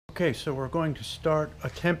Okay, so we're going to start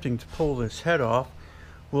attempting to pull this head off.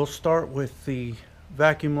 We'll start with the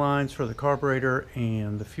vacuum lines for the carburetor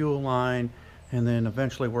and the fuel line, and then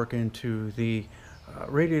eventually work into the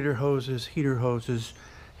radiator hoses, heater hoses,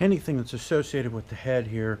 anything that's associated with the head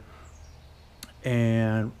here,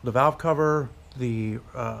 and the valve cover, the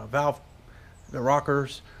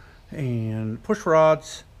rockers, and push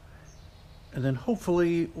rods, and then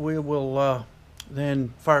hopefully we will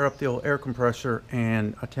then fire up the old air compressor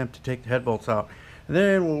and attempt to take the head bolts out. And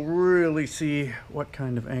then we'll really see what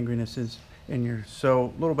kind of angriness is in here.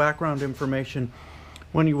 So, little background information: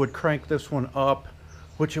 when you would crank this one up,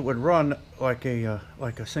 which it would run like a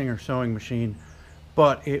Singer sewing machine,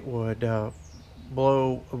 but it would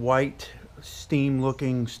blow white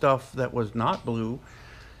steam-looking stuff that was not blue,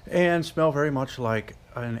 and smell very much like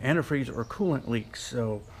an antifreeze or coolant leak.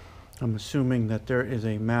 So I'm assuming that there is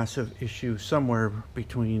a massive issue somewhere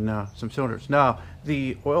between some cylinders. Now,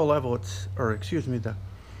 the oil level, the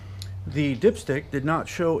dipstick did not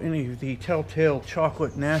show any of the telltale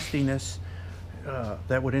chocolate nastiness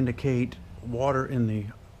that would indicate water in the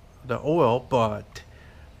oil, but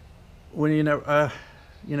when you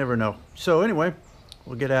never know. So anyway,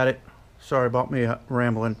 we'll get at it. Sorry about me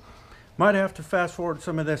rambling. Might have to fast forward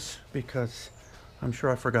some of this because I'm sure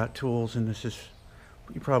I forgot tools, and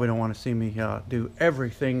you probably don't want to see me do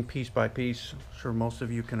everything piece by piece. I'm sure most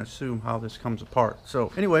of you can assume how this comes apart.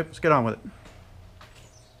 So anyway, let's get on with it.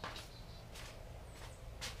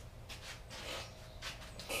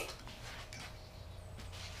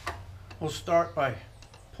 We'll start by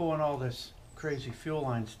pulling all this crazy fuel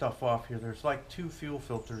line stuff off here. There's like 2 fuel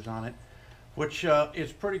filters on it, which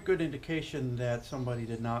is pretty good indication that somebody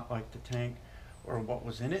did not like the tank or what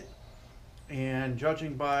was in it. And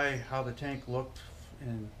judging by how the tank looked,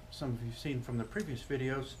 and some of you've seen from the previous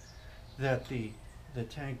videos, that the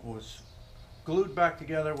tank was glued back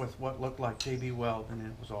together with what looked like JB Weld, and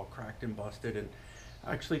it was all cracked and busted. And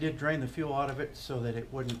I actually did drain the fuel out of it so that it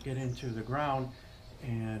wouldn't get into the ground,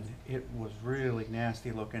 and it was really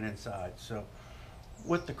nasty looking inside. So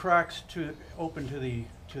with the cracks open to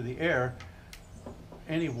the air,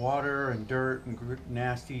 any water and dirt and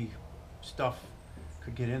nasty stuff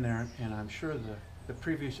could get in there, and I'm sure the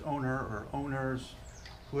previous owner or owners,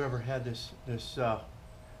 whoever had this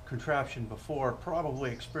contraption before,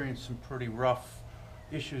 probably experienced some pretty rough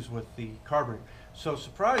issues with the carburetor. So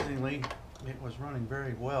surprisingly, it was running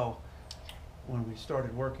very well when we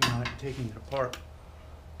started working on it and taking it apart.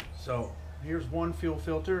 So here's one fuel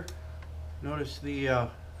filter. Notice the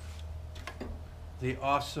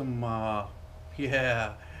awesome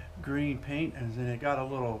green paint, and then it got a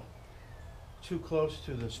little too close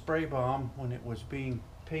to the spray bomb when it was being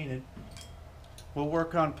painted. We'll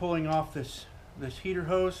work on pulling off this heater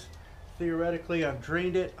hose. Theoretically, I've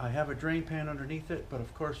drained it. I have a drain pan underneath it, but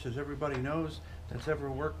of course, as everybody knows that's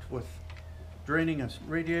ever worked with draining a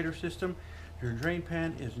radiator system, your drain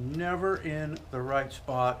pan is never in the right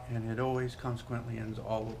spot, and it always consequently ends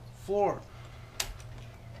all over the floor.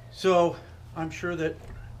 So I'm sure that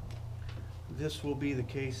this will be the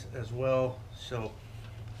case as well. So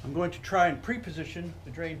I'm going to try and pre-position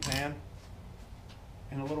the drain pan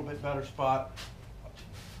in a little bit better spot.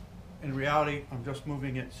 In reality, I'm just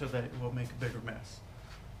moving it so that it will make a bigger mess.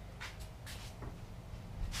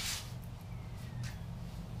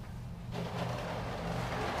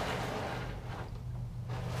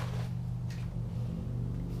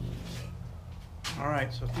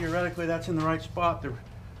 Alright, so theoretically that's in the right spot.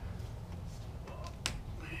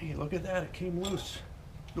 Hey, look at that, it came loose.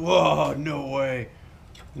 Whoa, no way.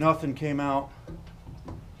 Nothing came out.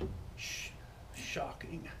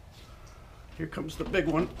 Shocking. Here comes the big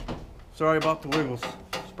one. Sorry about the wiggles.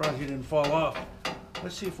 Surprised he didn't fall off.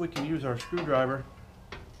 Let's see if we can use our screwdriver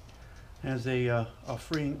as a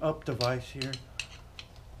freeing up device here.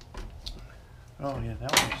 Oh yeah,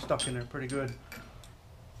 that one's stuck in there pretty good.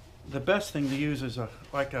 The best thing to use is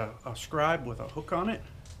like a scribe with a hook on it.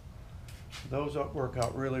 Those work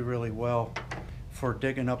out really, really well for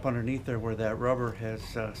digging up underneath there where that rubber has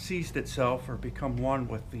seized itself or become one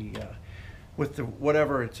with the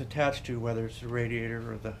whatever it's attached to, whether it's the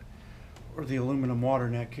radiator or the aluminum water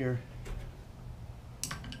neck here.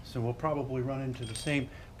 So we'll probably run into the same.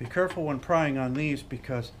 Be careful when prying on these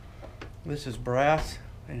because this is brass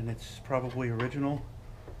and it's probably original.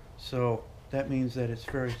 So that means that it's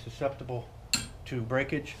very susceptible to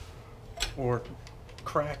breakage or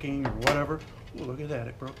cracking or whatever. Ooh, look at that,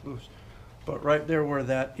 it broke loose. But right there where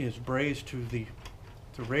that is brazed to the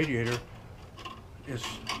radiator is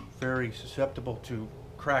very susceptible to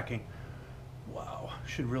cracking. Wow,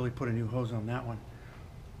 should really put a new hose on that one.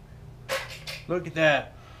 Look at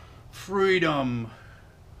that, freedom.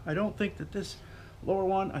 I don't think that this lower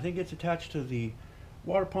one, I think it's attached to the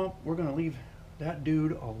water pump. We're going to leave that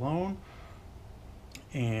dude alone,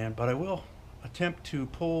 but I will attempt to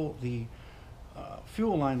pull the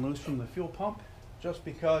fuel line loose from the fuel pump, just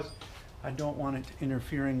because I don't want it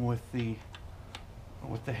interfering with the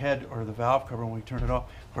head or the valve cover when we turn it off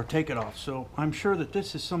or take it off. So I'm sure that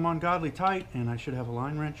this is some ungodly tight, and I should have a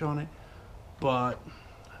line wrench on it, but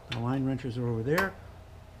the line wrenches are over there.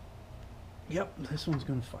 Yep, this one's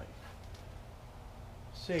gonna fight.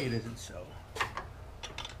 Say it isn't so.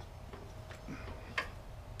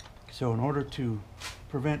 So in order to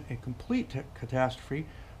prevent a complete catastrophe,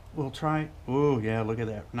 we'll try, oh yeah, look at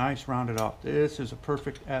that, nice rounded off. This is a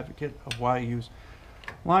perfect advocate of why I use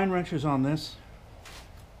line wrenches on this.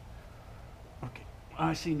 Okay,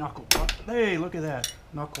 I see knuckle bust. Hey, look at that,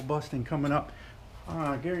 knuckle busting coming up.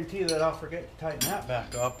 I guarantee that I'll forget to tighten that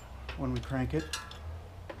back up when we crank it.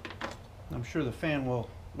 I'm sure the fan will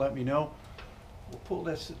let me know. We'll pull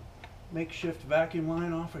this makeshift vacuum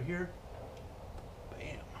line off of here.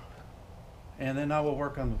 Bam. And then I will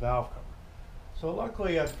work on the valve cover. So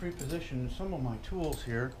luckily I've pre-positioned some of my tools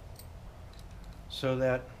here so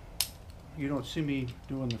that you don't see me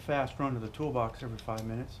doing the fast run to the toolbox every 5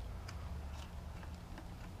 minutes.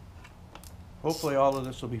 Hopefully all of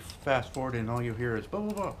this will be fast forwarded and all you hear is blah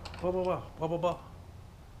blah blah, blah blah blah, blah blah blah,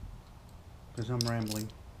 because I'm rambling.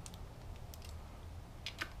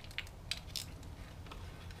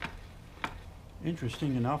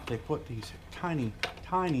 Interesting enough, they put these tiny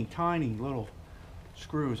little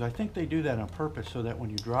screws. I think they do that on purpose so that when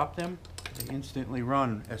you drop them, they instantly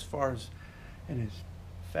run as far as and as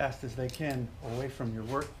fast as they can away from your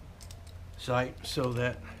work site, so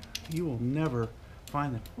that you will never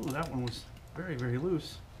find them. Ooh, that one was very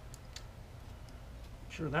loose.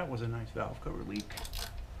 Sure, that was a nice valve cover leak.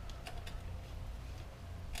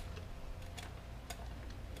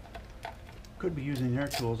 Could be using their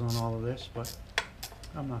tools on all of this, but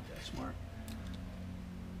I'm not that smart.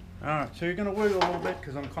 Alright, so you're going to wiggle a little bit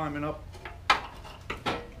because I'm climbing up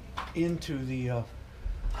into the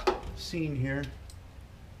scene here.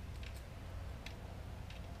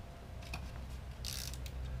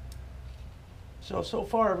 So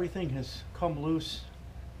far everything has come loose,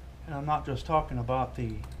 and I'm not just talking about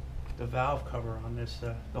the valve cover on this.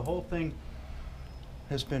 The whole thing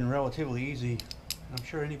has been relatively easy. I'm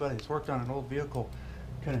sure anybody that's worked on an old vehicle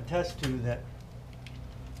can attest to that.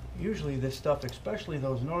 Usually this stuff, especially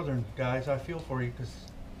those northern guys, I feel for you because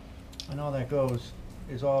I know that goes,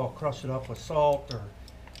 is all crusted up with salt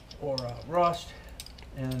or rust,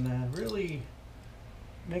 and really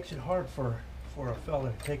makes it hard for a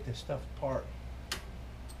fella to take this stuff apart.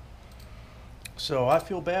 So I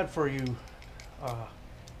feel bad for you,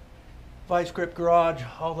 Vice Grip Garage,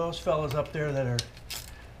 all those fellas up there that are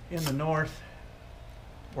in the north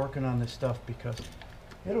working on this stuff, because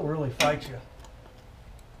it'll really fight you.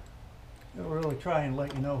 It'll really try and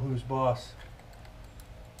let you know who's boss.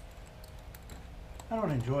 I don't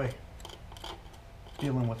enjoy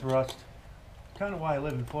dealing with rust. Kind of why I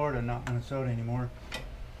live in Florida, not Minnesota anymore.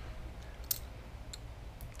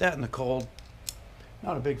 That and the cold.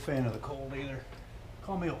 Not a big fan of the cold either.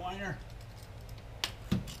 Call me a whiner.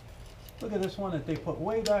 Look at this one that they put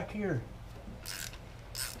way back here.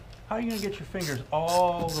 How are you going to get your fingers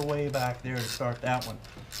all the way back there to start that one?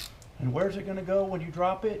 And where's it going to go when you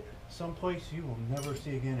drop it? Someplace you will never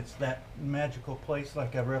see again. It's that magical place,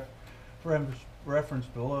 like I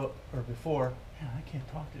referenced below or before. Man, I can't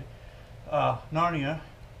talk today. Narnia,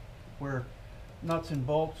 where nuts and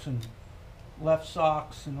bolts and left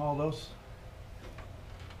socks and all those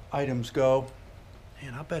items go.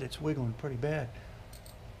 And I bet it's wiggling pretty bad.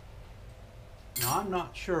 Now I'm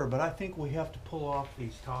not sure, but I think we have to pull off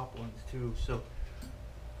these top ones too. So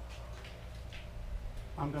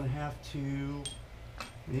I'm going to have to,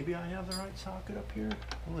 maybe I have the right socket up here.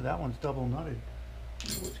 Oh, that one's double nutted.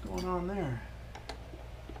 What's going on there?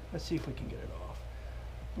 Let's see if we can get it off.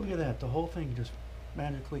 Look at that, the whole thing just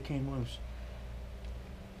magically came loose.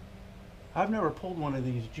 I've never pulled one of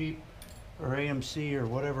these Jeep or AMC or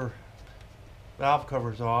whatever valve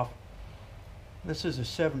covers off. This is a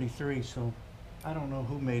 73, so I don't know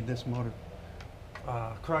who made this motor.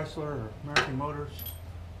 Chrysler or American Motors.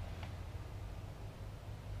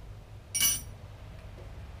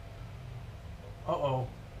 Uh-oh,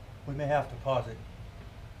 we may have to pause it.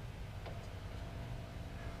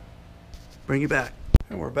 Bring it back.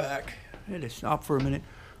 And we're back. It has stopped for a minute.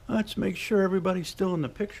 Let's make sure everybody's still in the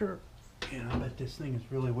picture. And I bet this thing is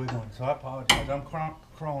really wiggling, so I apologize. I'm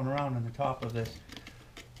crawling around on the top of this.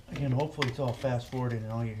 Again, hopefully it's all fast forwarded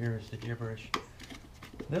and all you hear is the gibberish.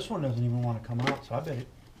 This one doesn't even want to come out, so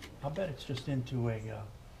I bet it's just into a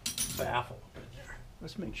baffle up in there.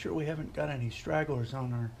 Let's make sure we haven't got any stragglers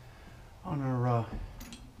on our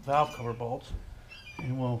valve cover bolts,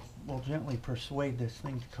 and we'll gently persuade this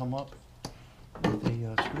thing to come up with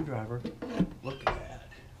a screwdriver. Look at that.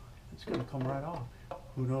 It's going to come right off.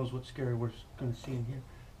 Who knows what scary we're going to see in here.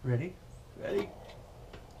 Ready? Ready?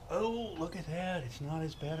 Oh, look at that. It's not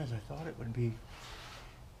as bad as I thought it would be.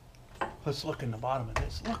 Let's look in the bottom of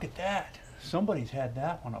this. Look at that. Somebody's had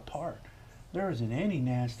that one apart. There isn't any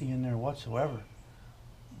nasty in there whatsoever.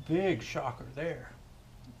 Big shocker there.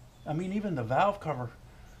 I mean, even the valve cover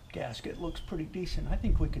gasket looks pretty decent. I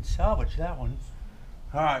think we could salvage that one.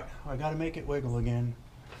 All right, I got to make it wiggle again.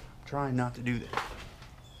 I'm trying not to do that.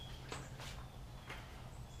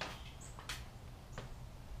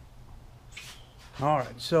 All right,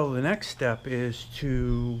 so the next step is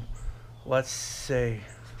to, let's say,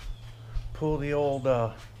 pull the old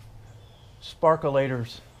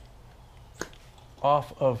sparkulators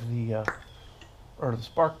off of the, or the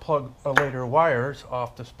spark plug-alator wires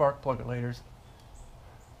off the spark plug-alators.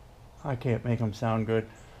 I can't make them sound good.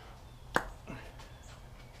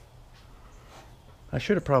 I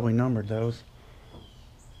should have probably numbered those.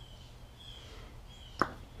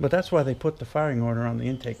 But that's why they put the firing order on the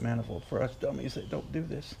intake manifold for us dummies that don't do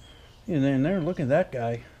this. And then there, look at that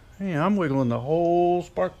guy. Hey, I'm wiggling the whole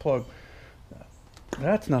spark plug.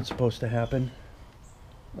 That's not supposed to happen.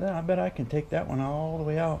 Well, I bet I can take that one all the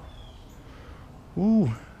way out.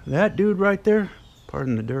 Ooh, that dude right there,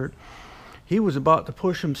 pardon the dirt, he was about to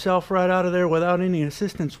push himself right out of there without any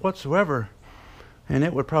assistance whatsoever. And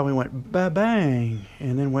it would probably went ba-bang,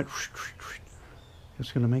 and then went whoosh, whoosh, whoosh.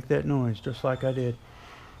 It's going to make that noise just like I did.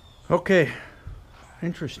 Okay,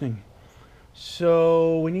 interesting.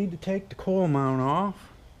 So we need to take the coil mount off.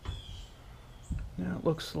 Now it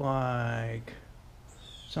looks like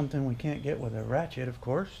something we can't get with a ratchet, of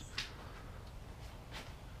course.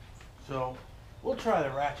 So we'll try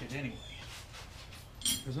the ratchet anyway,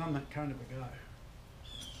 because I'm that kind of a guy.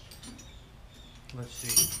 Let's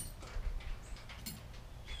see.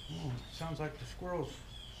 Oh, sounds like the squirrels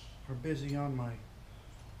are busy on my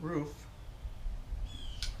roof.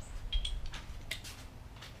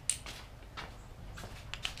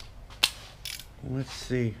 Let's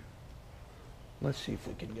see. Let's see if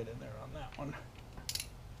we can get in there on that one.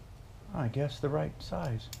 I guess the right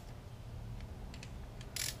size.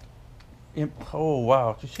 Oh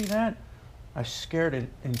wow, did you see that? I scared it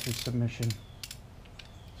into submission.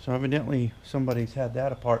 So evidently somebody's had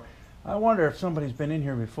that apart. I wonder if somebody's been in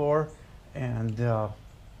here before and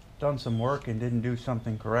done some work and didn't do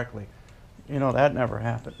something correctly. You know, that never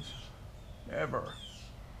happens. Ever.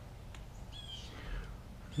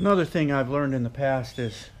 Another thing I've learned in the past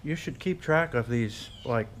is you should keep track of these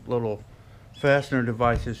like little fastener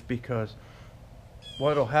devices, because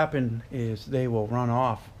what'll happen is they will run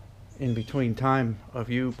off in between time of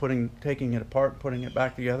you taking it apart and putting it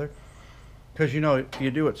back together, because you know you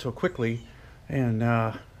do it so quickly, and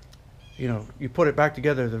you know, you put it back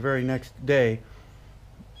together the very next day.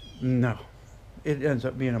 No, it ends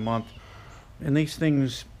up being a month, and these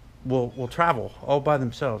things will travel all by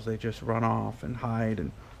themselves. They just run off and hide.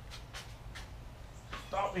 And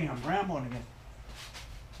stop me, I'm rambling again.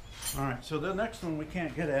 All right, so the next one we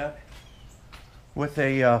can't get at with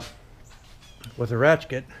a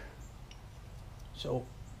ratchet. So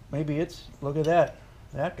maybe it's, look at that,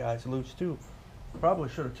 that guy's loose too. Probably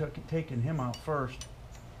should have taken him out first,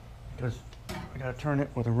 because I gotta turn it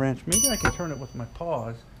with a wrench. Maybe I can turn it with my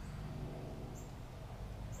paws.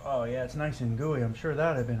 Oh yeah, it's nice and gooey. I'm sure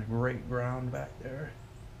that'd have been a great ground back there.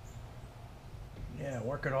 Yeah,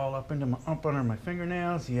 work it all up under my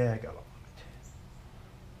fingernails. Yeah, I got all of it.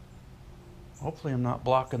 Hopefully I'm not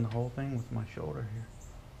blocking the whole thing with my shoulder here.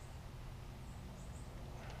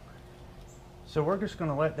 So we're just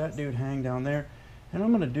gonna let that dude hang down there, and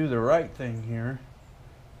I'm gonna do the right thing here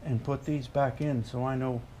and put these back in so I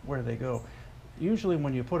know where they go. Usually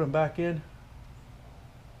when you put them back in,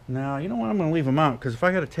 now you know what, I'm gonna leave them out, because if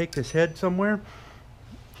I gotta take this head somewhere,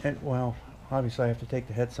 and well, obviously I have to take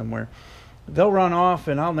the head somewhere, they'll run off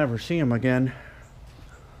and I'll never see them again.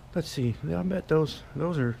 Let's see, I bet those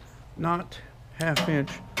are not half-inch.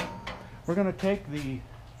 We're gonna take the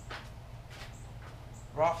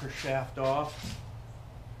rocker shaft off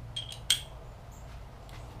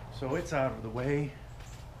so it's out of the way.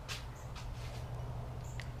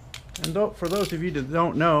 And for those of you that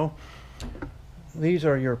don't know, these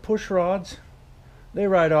are your push rods. They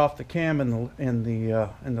ride off the cam and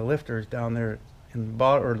the lifters down there in the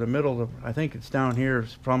bottom, or the middle of, I think it's down here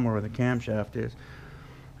from where the camshaft is.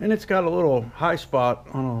 And it's got a little high spot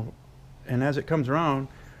on and as it comes around,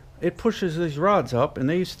 it pushes these rods up, and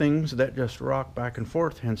these things that just rock back and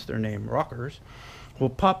forth, hence their name, rockers, will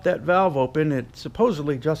pop that valve open at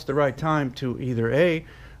supposedly just the right time to either A,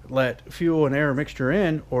 let fuel and air mixture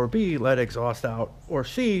in, or B, let exhaust out, or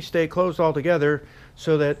C, stay closed altogether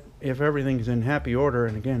so that if everything's in happy order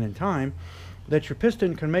and again in time, that your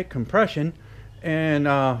piston can make compression and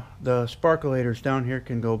the sparkulators down here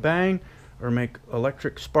can go bang or make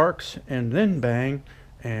electric sparks and then bang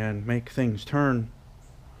and make things turn.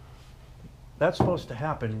 That's supposed to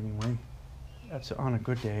happen anyway. That's on a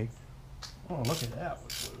good day. Oh, look at that,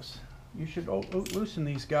 was loose. You should loosen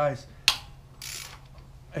these guys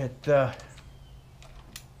at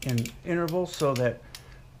in intervals so that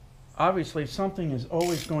obviously something is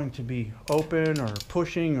always going to be open or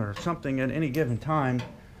pushing or something at any given time,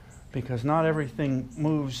 because not everything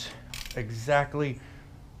moves exactly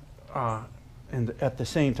at the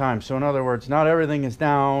same time. So in other words, not everything is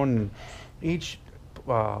down, and each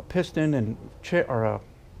piston and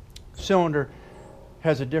cylinder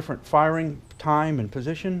has a different firing time and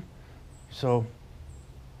position. So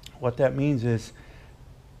what that means is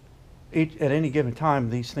at any given time,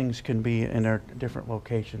 these things can be in their different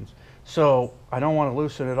locations. So I don't want to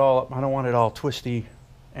loosen it all up. I don't want it all twisty,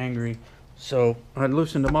 angry. So I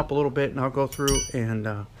loosened them up a little bit, and I'll go through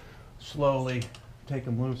and slowly take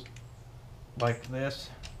them loose like this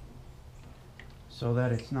so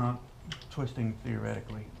that it's not twisting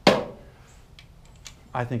theoretically.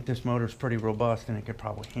 I think this motor is pretty robust and it could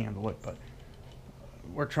probably handle it, but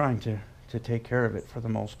we're trying to take care of it for the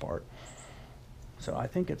most part. So I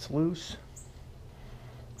think it's loose.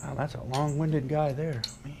 Wow, that's a long-winded guy there,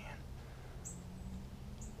 man.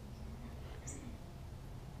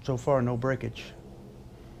 So far, no breakage.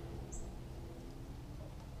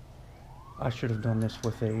 I should have done this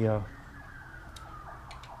with a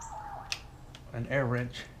an air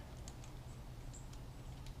wrench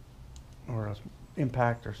or an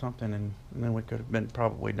impact or something, and then we could have been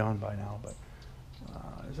probably done by now. But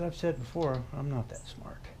as I've said before, I'm not that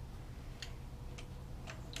smart.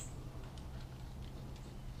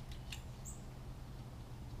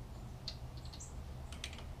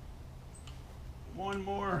 One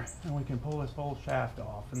more and we can pull this whole shaft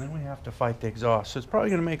off, and then we have to fight the exhaust. So it's probably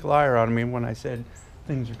going to make a liar out of me when I said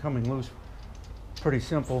things are coming loose pretty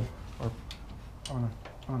simple, or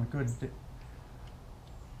on a good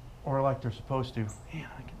or like they're supposed to. Man,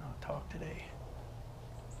 I cannot talk today.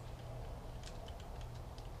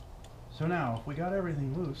 So now if we got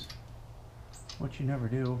everything loose, which you never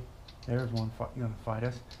do, there's one going to fight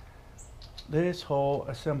us. This whole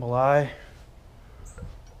assembly,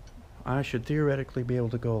 I should theoretically be able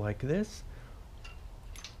to go like this.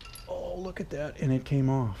 Oh, look at that, and it came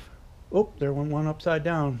off. Oh, there went one upside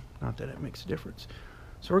down. Not that it makes a difference.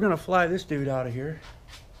 So we're going to fly this dude out of here.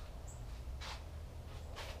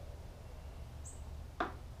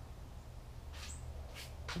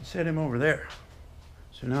 And set him over there.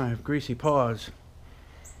 So now I have greasy paws.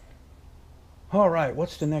 All right,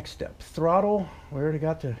 what's the next step? Throttle. We already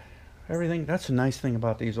got the everything. That's the nice thing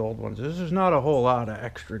about these old ones. There's not a whole lot of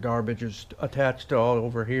extra garbage attached to all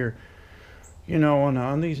over here. You know,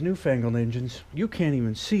 on these newfangled engines, you can't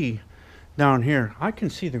even see down here. I can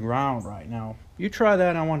see the ground right now. You try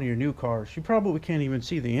that on one of your new cars, you probably can't even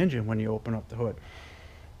see the engine when you open up the hood.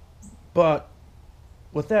 But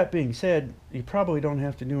with that being said, you probably don't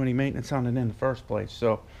have to do any maintenance on it in the first place.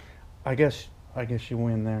 So I guess you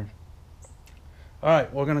win there. All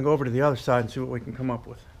right, we're going to go over to the other side and see what we can come up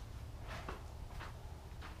with.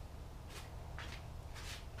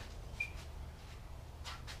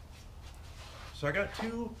 So I got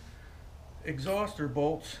two exhauster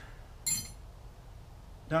bolts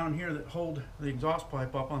down here that hold the exhaust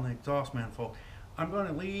pipe up on the exhaust manifold. I'm going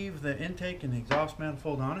to leave the intake and the exhaust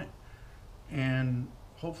manifold on it, and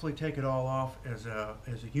hopefully take it all off as a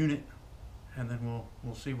unit, and then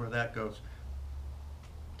we'll see where that goes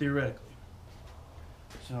theoretically.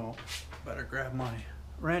 So better grab my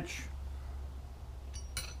wrench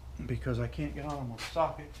because I can't get on them with a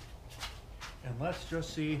socket, and let's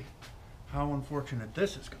just see how unfortunate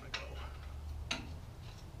this is going to go.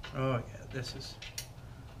 Oh yeah, this is,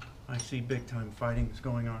 I see big time fighting is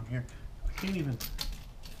going on here. I can't even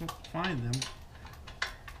find them.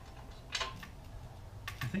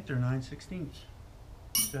 I think they're 9/16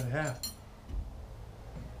 instead of half.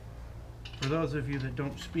 For those of you that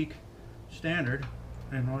don't speak standard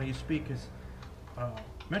and all you speak is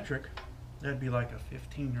metric, that'd be like a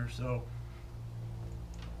 15 or so.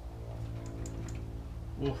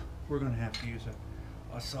 Well, we're going to have to use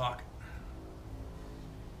a socket.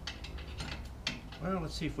 Well,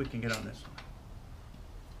 let's see if we can get on this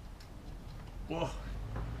one. Whoa.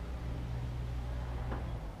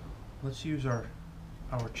 let's use our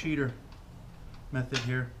cheater method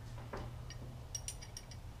here.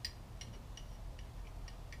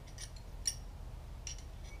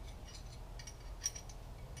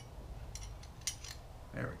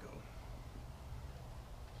 There we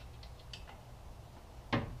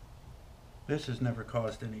go. This has never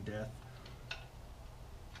caused any death.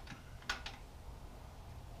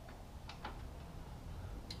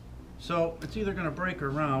 So it's either going to break or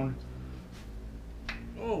round.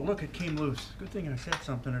 Oh, look, it came loose. Good thing I said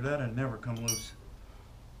something, or that had never come loose.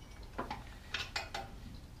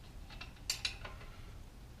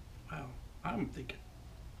 Wow, I'm thinking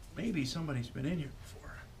maybe somebody's been in here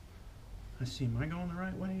before. Let's see, am I going the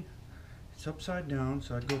right way? It's upside down,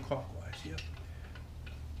 so I'd go clockwise, yep.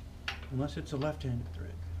 Unless it's a left-handed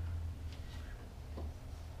thread.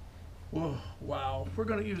 Whoa, wow, we're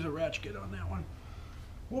going to use a ratchet on that one.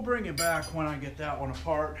 We'll bring it back when I get that one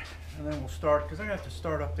apart, and then we'll start, because I have to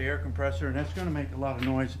start up the air compressor, and that's going to make a lot of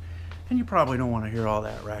noise, and you probably don't want to hear all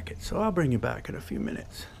that racket, so I'll bring you back in a few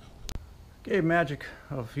minutes. Okay, magic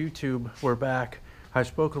of YouTube, we're back. I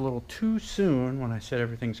spoke a little too soon when I said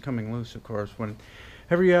everything's coming loose, of course.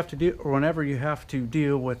 Whenever you have to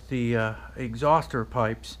deal with the exhauster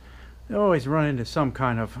pipes, you always run into some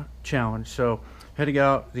kind of challenge. So heading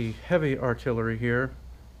out the heavy artillery here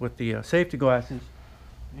with the safety glasses.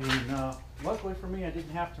 And luckily for me, I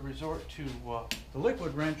didn't have to resort to the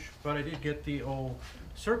liquid wrench, but I did get the old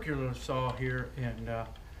circular saw here and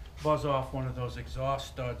buzz off one of those exhaust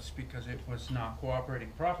studs because it was not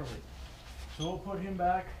cooperating properly. So we'll put him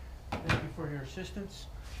back. Thank you for your assistance.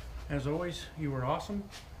 As always, you were awesome.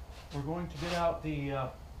 We're going to get out the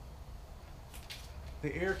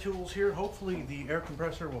air tools here. Hopefully the air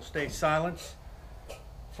compressor will stay silent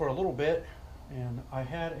for a little bit. And I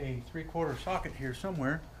had a 3/4 socket here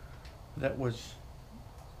somewhere that was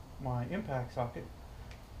my impact socket.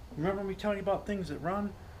 Remember me telling you about things that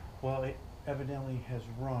run? Well, it evidently has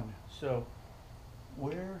run. So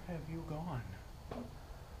where have you gone?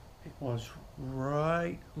 It was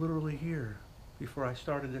right literally here before I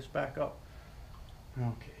started this back up.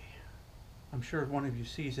 Okay, I'm sure one of you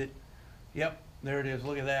sees it. Yep, there it is.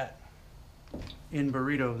 Look at that. In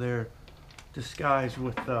burrito there, disguised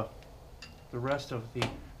with the rest of the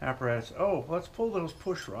apparatus. Oh, let's pull those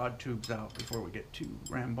push rod tubes out before we get too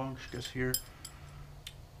rambunctious here,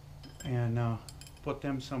 and put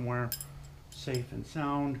them somewhere safe and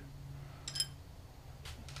sound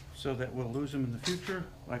so that we'll lose them in the future,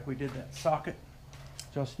 like we did that socket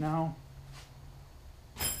just now.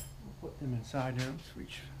 We'll put them inside there. Let's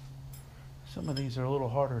reach. Some of these are a little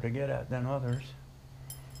harder to get at than others.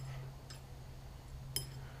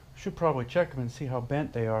 Should probably check them and see how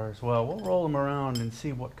bent they are as well. We'll roll them around and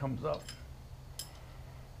see what comes up.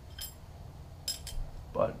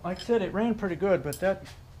 But like I said, it ran pretty good, but that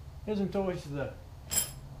isn't always the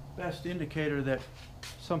best indicator that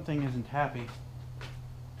something isn't happy.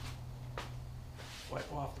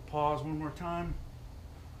 Wipe off the paws one more time.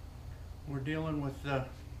 We're dealing with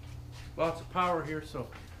lots of power here, so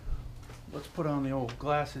let's put on the old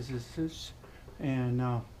glasses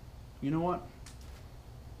and you know what?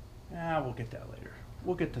 We'll get that later.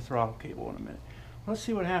 We'll get the throttle cable in a minute. Let's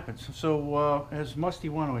see what happens. So as Musty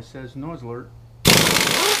One always says, noise alert.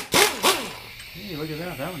 Hey, look at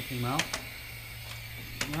that. That one came out.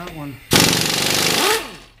 That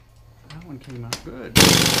one came out good.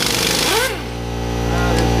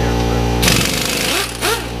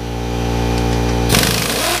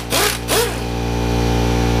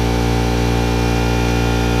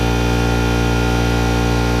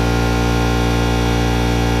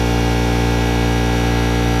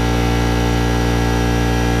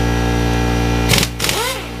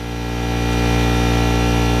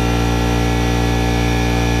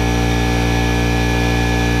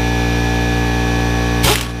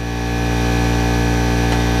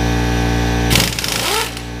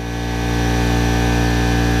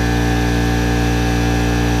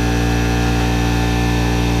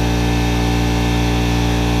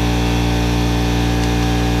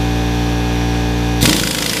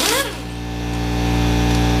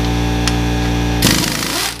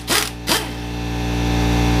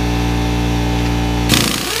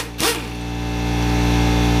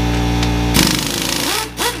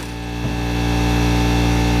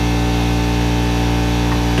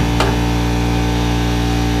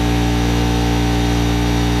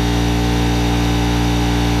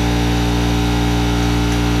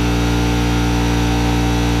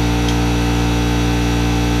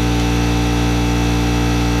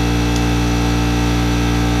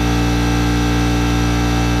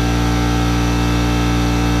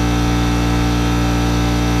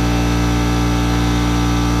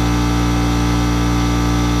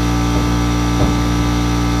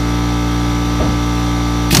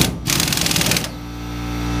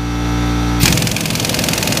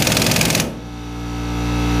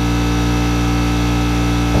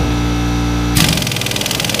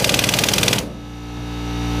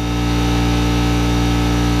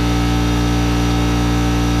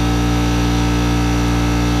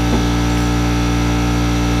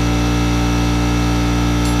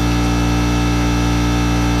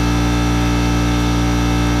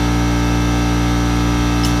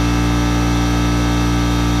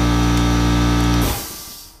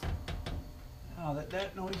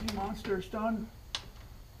 after it's done,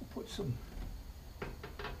 we'll put some,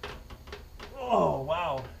 oh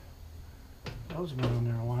wow, those have been on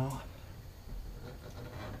there a while.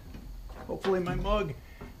 Hopefully my mug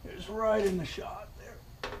is right in the shot there.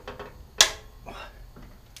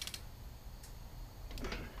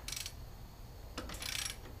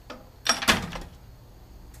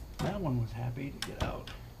 That one was happy to get out.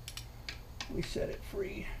 We set it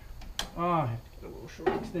free. Oh, I have to get a little short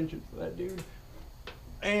extension for that dude.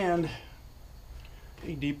 And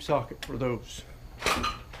a deep socket for those.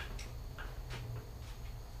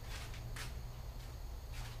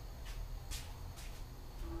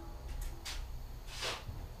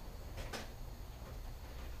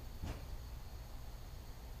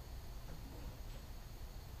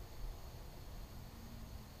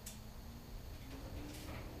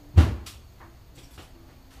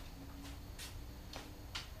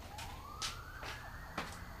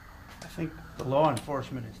 I think the law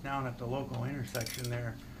enforcement is down at the local intersection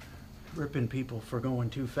there, ripping people for going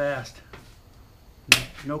too fast.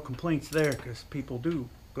 No complaints there, because people do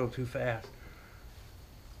go too fast.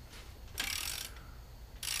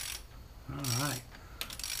 All right,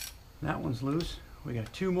 that one's loose. We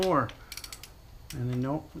got two more, and then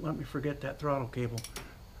don't let me forget that throttle cable.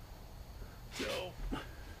 So,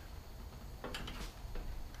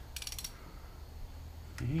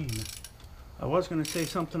 I was going to say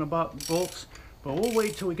something about bolts, but we'll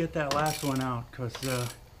wait till we get that last one out, because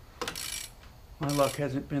my luck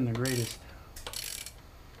hasn't been the greatest.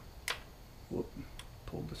 Whoop,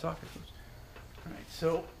 pulled the socket loose. Alright,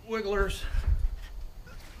 so wigglers.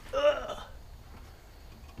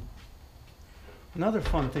 Another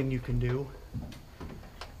fun thing you can do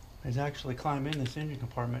is actually climb in this engine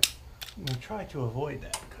compartment. I'm going to try to avoid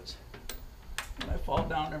that, because when I fall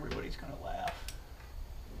down, everybody's going to laugh.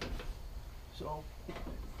 So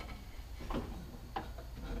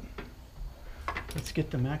let's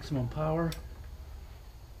get the maximum power.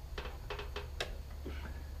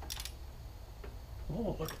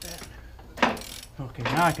 Oh, look at that. Okay,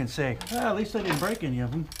 now I can say, well, at least I didn't break any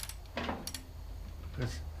of them,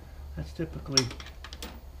 because that's typically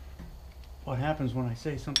what happens when I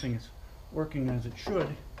say something is working as it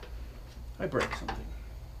should. I break something.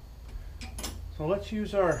 So let's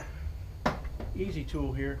use our easy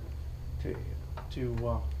tool here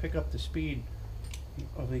to pick up the speed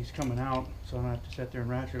of these coming out, so I don't have to sit there and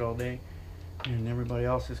ratchet all day, and everybody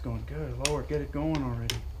else is going, good Lord, get it going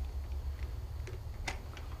already.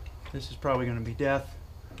 This is probably going to be death,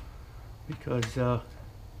 because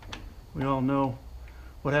we all know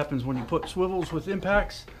what happens when you put swivels with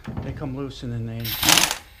impacts. They come loose and then they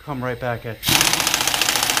come right back at you.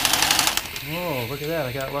 Oh, look at that,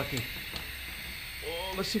 I got lucky.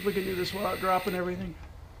 Oh, let's see if we can do this without dropping everything.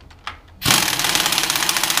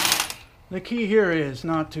 The key here is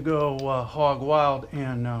not to go hog wild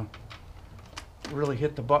and really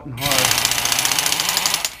hit the button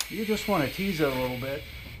hard. You just want to tease it a little bit,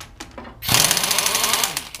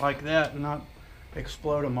 like that, and not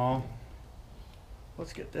explode them all.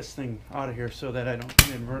 Let's get this thing out of here so that I don't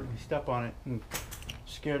inadvertently step on it and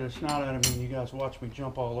scare the snot out of me and you guys watch me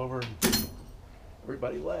jump all over and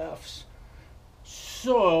everybody laughs.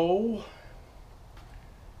 So,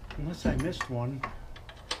 unless I missed one,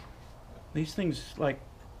 these things like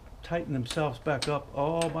tighten themselves back up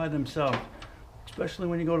all by themselves, especially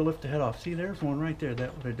when you go to lift the head off. See, there's one right there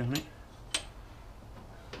that would have done it.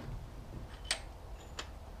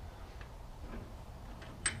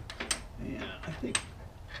 Yeah, I think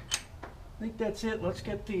that's it. Let's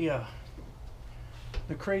get the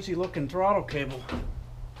crazy looking throttle cable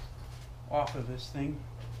off of this thing.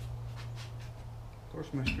 Of course,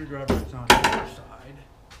 my screwdriver is on the other side.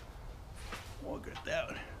 Look at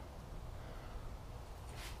that.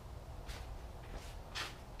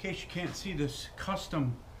 In case you can't see this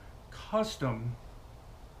custom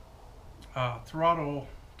throttle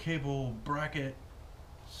cable bracket,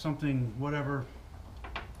 something, whatever.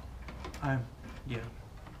 I'm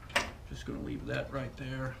just going to leave that right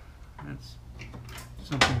there. That's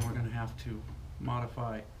something we're going to have to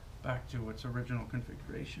modify back to its original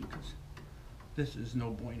configuration, because this is no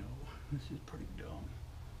bueno. This is pretty dumb.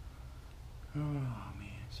 Oh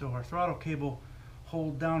man. So our throttle cable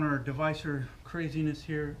hold downer divisor craziness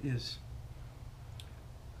here is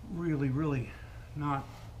really not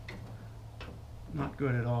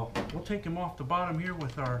good at all. We'll take him off the bottom here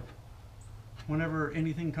with our, whenever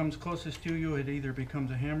anything comes closest to you, it either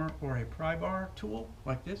becomes a hammer or a pry bar tool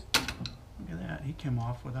like this. Look at that, he came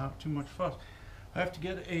off without too much fuss. I have to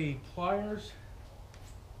get a pliers.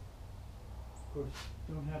 Of course,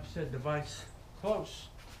 don't have said device close.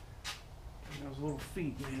 And those little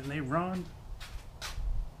feet, man, they run.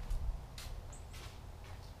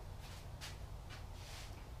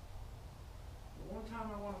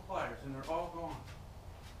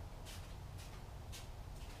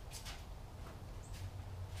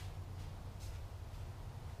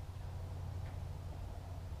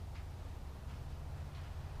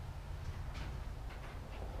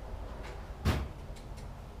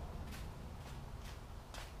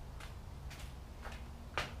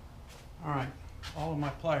 Alright, all of my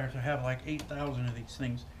pliers, I have like 8,000 of these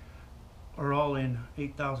things, are all in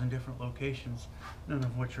 8,000 different locations, none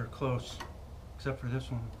of which are close, except for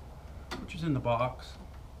this one, which is in the box.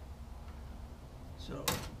 So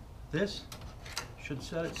this should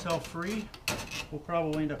set itself free. We'll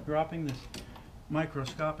probably end up dropping this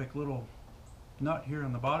microscopic little nut here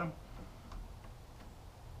on the bottom.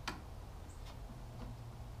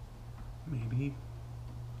 Maybe.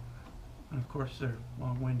 And of course they're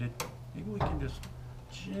long-winded. Maybe we can just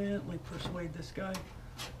gently persuade this guy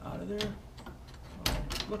out of there. Oh,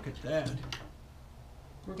 look at that.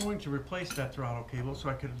 We're going to replace that throttle cable, so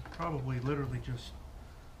I could probably literally just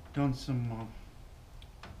done some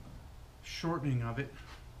shortening of it,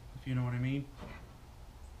 if you know what I mean,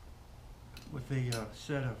 with a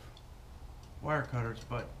set of wire cutters.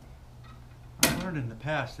 But I learned in the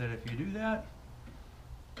past that if you do that,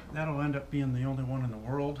 that'll end up being the only one in the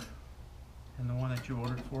world, and the one that you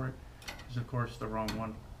ordered for it is of course the wrong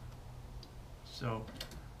one. So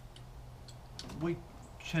we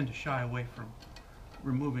tend to shy away from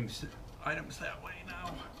removing items that way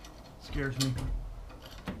now. It scares me.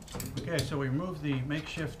 Okay, so we removed the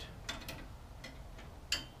makeshift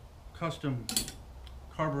custom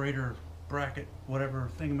carburetor bracket, whatever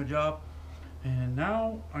thingamajob, and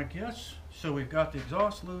now I guess, so we've got the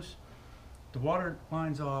exhaust loose, the water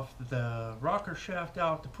line's off, the rocker shaft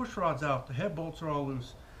out, the push rod's out, the head bolts are all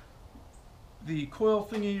loose, the coil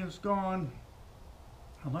thingy is gone,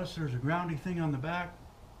 unless there's a groundy thing on the back,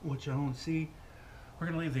 which I don't see. We're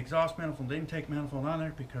going to leave the exhaust manifold, the intake manifold on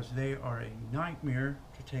there because they are a nightmare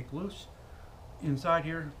to take loose. Inside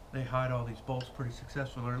here, they hide all these bolts pretty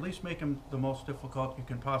successfully, or at least make them the most difficult you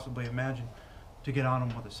can possibly imagine to get on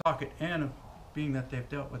them with a socket. And being that they've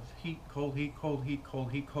dealt with heat, cold, heat, cold, heat,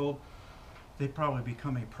 cold, heat, cold, they probably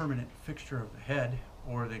become a permanent fixture of the head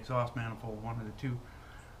or the exhaust manifold, one of the two.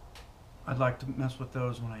 I'd like to mess with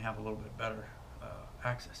those when I have a little bit better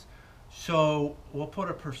access. So we'll put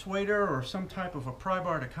a persuader or some type of a pry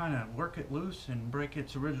bar to kind of work it loose and break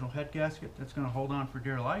its original head gasket that's going to hold on for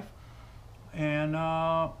dear life. And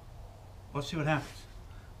let's see what happens.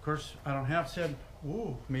 Of course, I don't have said,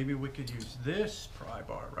 ooh, maybe we could use this pry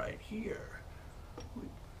bar right here.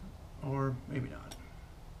 Or maybe not.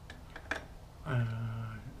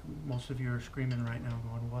 Most of you are screaming right now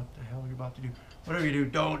going, what the hell are you about to do? Whatever you do,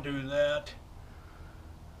 don't do that.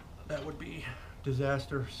 That would be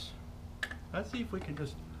disastrous. Let's see if we can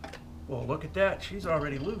just, well, look at that. She's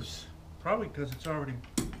already loose. Probably because it's already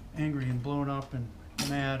angry and blown up and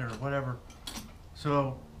mad or whatever.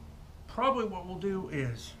 So probably what we'll do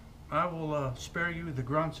is I will spare you the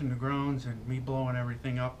grunts and the groans and me blowing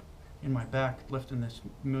everything up in my back, lifting this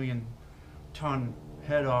 1,000,000-ton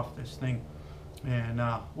head off this thing. And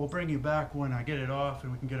we'll bring you back when I get it off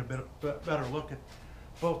and we can get a better look at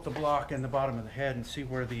both the block and the bottom of the head and see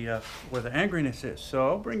where the angriness is. So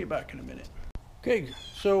I'll bring you back in a minute. Okay,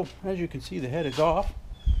 so as you can see, the head is off.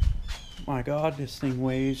 My God, this thing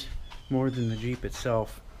weighs more than the Jeep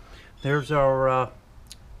itself. There's our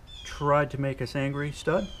tried to make us angry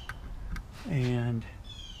stud, and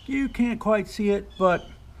you can't quite see it, but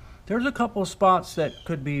there's a couple of spots that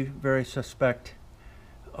could be very suspect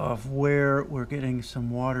of where we're getting some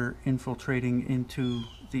water infiltrating into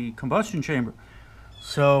the combustion chamber.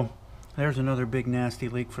 So there's another big nasty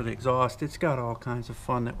leak for the exhaust. It's got all kinds of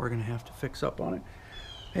fun that we're going to have to fix up on it.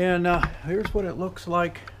 And here's what it looks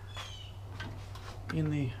like in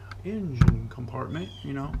the engine compartment,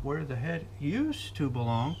 you know, where the head used to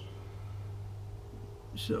belong.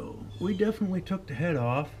 So we definitely took the head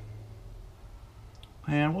off,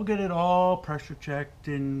 and we'll get it all pressure checked,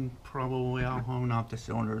 and probably I'll hone out the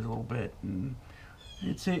cylinders a little bit. And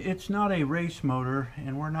it's not a race motor,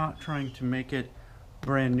 and we're not trying to make it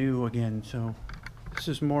brand new again, so this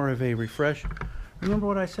is more of a refresh. Remember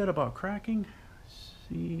what I said about cracking?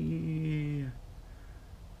 See,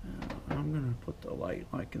 I'm gonna put the light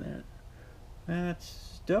like that.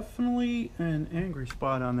 That's definitely an angry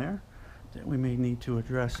spot on there that we may need to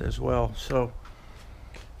address as well. So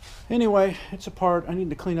anyway, it's a part. I need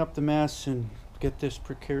to clean up the mess and get this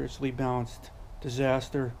precariously balanced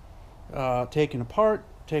disaster taken apart,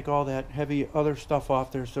 take all that heavy other stuff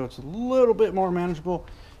off there so it's a little bit more manageable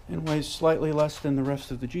and weighs slightly less than the rest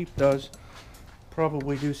of the Jeep does.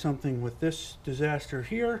 Probably do something with this disaster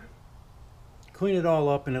here, clean it all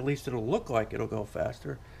up, and at least it'll look like it'll go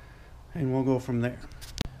faster, and we'll go from there.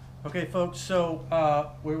 Okay folks,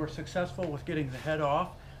 so we were successful with getting the head off,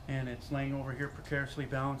 and it's laying over here precariously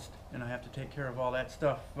balanced, and I have to take care of all that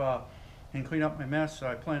stuff and clean up my mess. So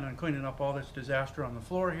I plan on cleaning up all this disaster on the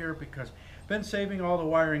floor here because I've been saving all the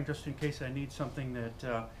wiring just in case I need something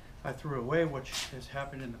that I threw away, which has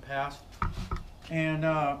happened in the past. And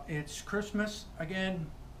it's Christmas again,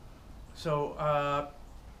 so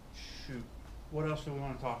shoot, what else do we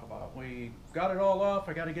want to talk about? We got it all off.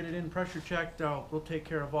 I got to get it in pressure checked. We'll take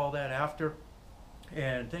care of all that after.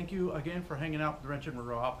 And thank you again for hanging out with Wrench and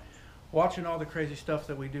Morale, watching all the crazy stuff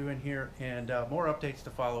that we do in here, and more updates to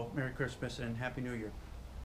follow. Merry Christmas and Happy New Year.